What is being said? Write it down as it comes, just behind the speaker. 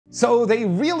So they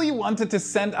really wanted to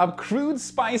send up crewed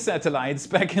spy satellites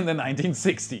back in the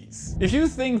 1960s. If you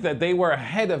think that they were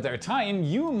ahead of their time,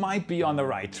 you might be on the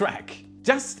right track.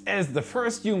 Just as the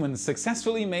first humans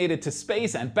successfully made it to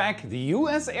space and back, the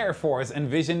US Air Force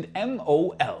envisioned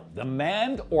MOL, the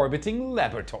Manned Orbiting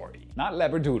Laboratory, not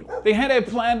Labradoodle. They had a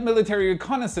planned military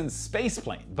reconnaissance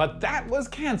spaceplane, but that was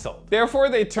cancelled. Therefore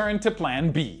they turned to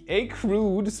Plan B, a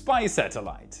crewed spy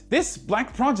satellite. This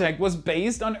black project was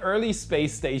based on early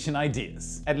space station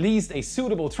ideas. At least a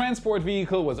suitable transport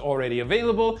vehicle was already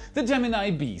available, the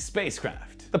Gemini B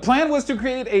spacecraft. The plan was to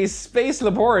create a space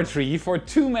laboratory for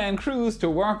two-man crews to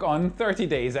work on 30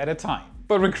 days at a time.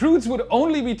 But recruits would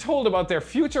only be told about their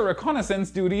future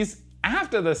reconnaissance duties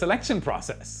after the selection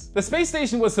process. The space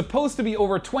station was supposed to be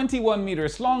over 21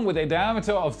 meters long with a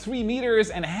diameter of 3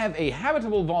 meters and have a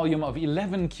habitable volume of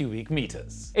 11 cubic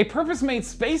meters. A purpose-made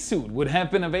spacesuit would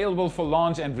have been available for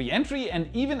launch and re-entry, and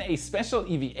even a special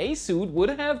EVA suit would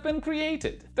have been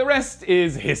created. The rest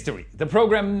is history. The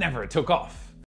program never took off.